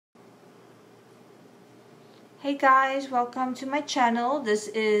Hey guys, welcome to my channel. This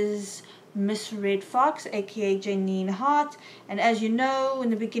is Miss Red Fox, aka Janine Hart, and as you know, in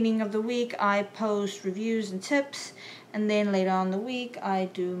the beginning of the week I post reviews and tips, and then later on the week I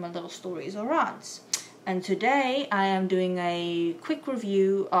do my little stories or rants. And today I am doing a quick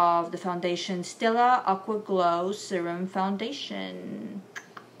review of the foundation Stila Aque Glow Serum Foundation.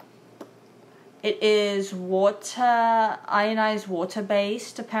 It is ionized water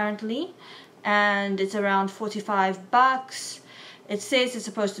based apparently, and it's around $45. It says it's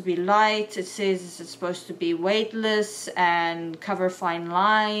supposed to be light, it says it's supposed to be weightless and cover fine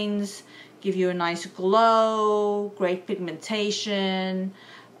lines, give you a nice glow, great pigmentation,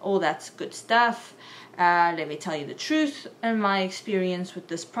 all that good stuff. Let me tell you the truth and my experience with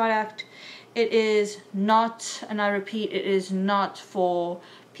this product. It is not, and I repeat, it is not for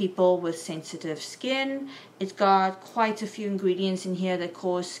people with sensitive skin. It's got quite a few ingredients in here that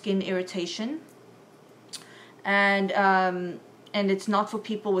cause skin irritation, and it's not for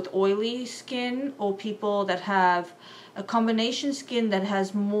people with oily skin or people that have a combination skin that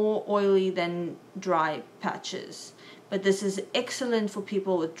has more oily than dry patches. But this is excellent for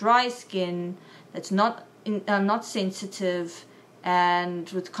people with dry skin that's not sensitive, and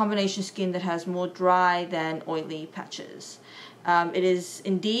with combination skin that has more dry than oily patches. It is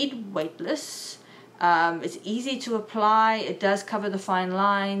indeed weightless. It's easy to apply. It does cover the fine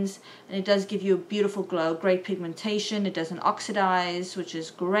lines, and it does give you a beautiful glow, great pigmentation. It doesn't oxidize, which is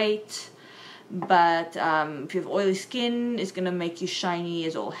great. But if you have oily skin, it's going to make you shiny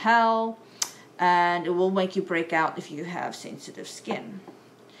as all hell, and it will make you break out if you have sensitive skin.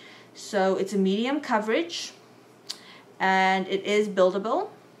 So it's a medium coverage, and it is buildable,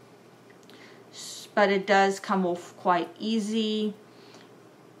 but it does come off quite easy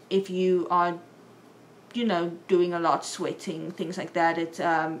if you are, doing a lot, sweating, things like that.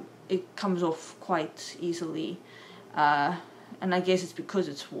 It comes off quite easily, and I guess it's because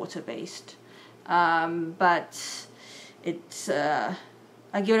it's water based. But it's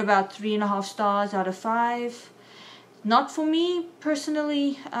I give it about 3.5 stars out of 5. Not for me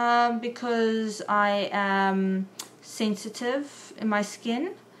personally, because I am sensitive in my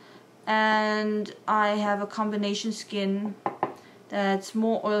skin, and I have a combination skin that's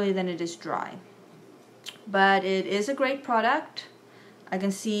more oily than it is dry. But it is a great product. I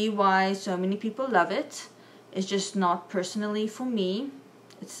can see why so many people love it. It's just not personally for me.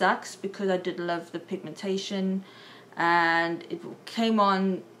 It sucks because I did love the pigmentation, and it came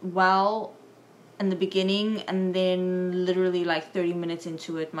on well in the beginning, and then literally like 30 minutes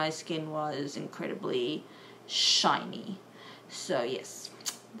into it my skin was incredibly shiny. So yes,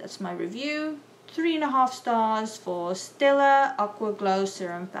 that's my review. 3.5 stars for Stila Aque Glow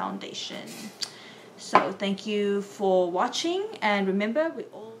Serum Foundation. So thank you for watching, and remember, we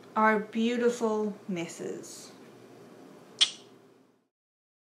all are beautiful messes.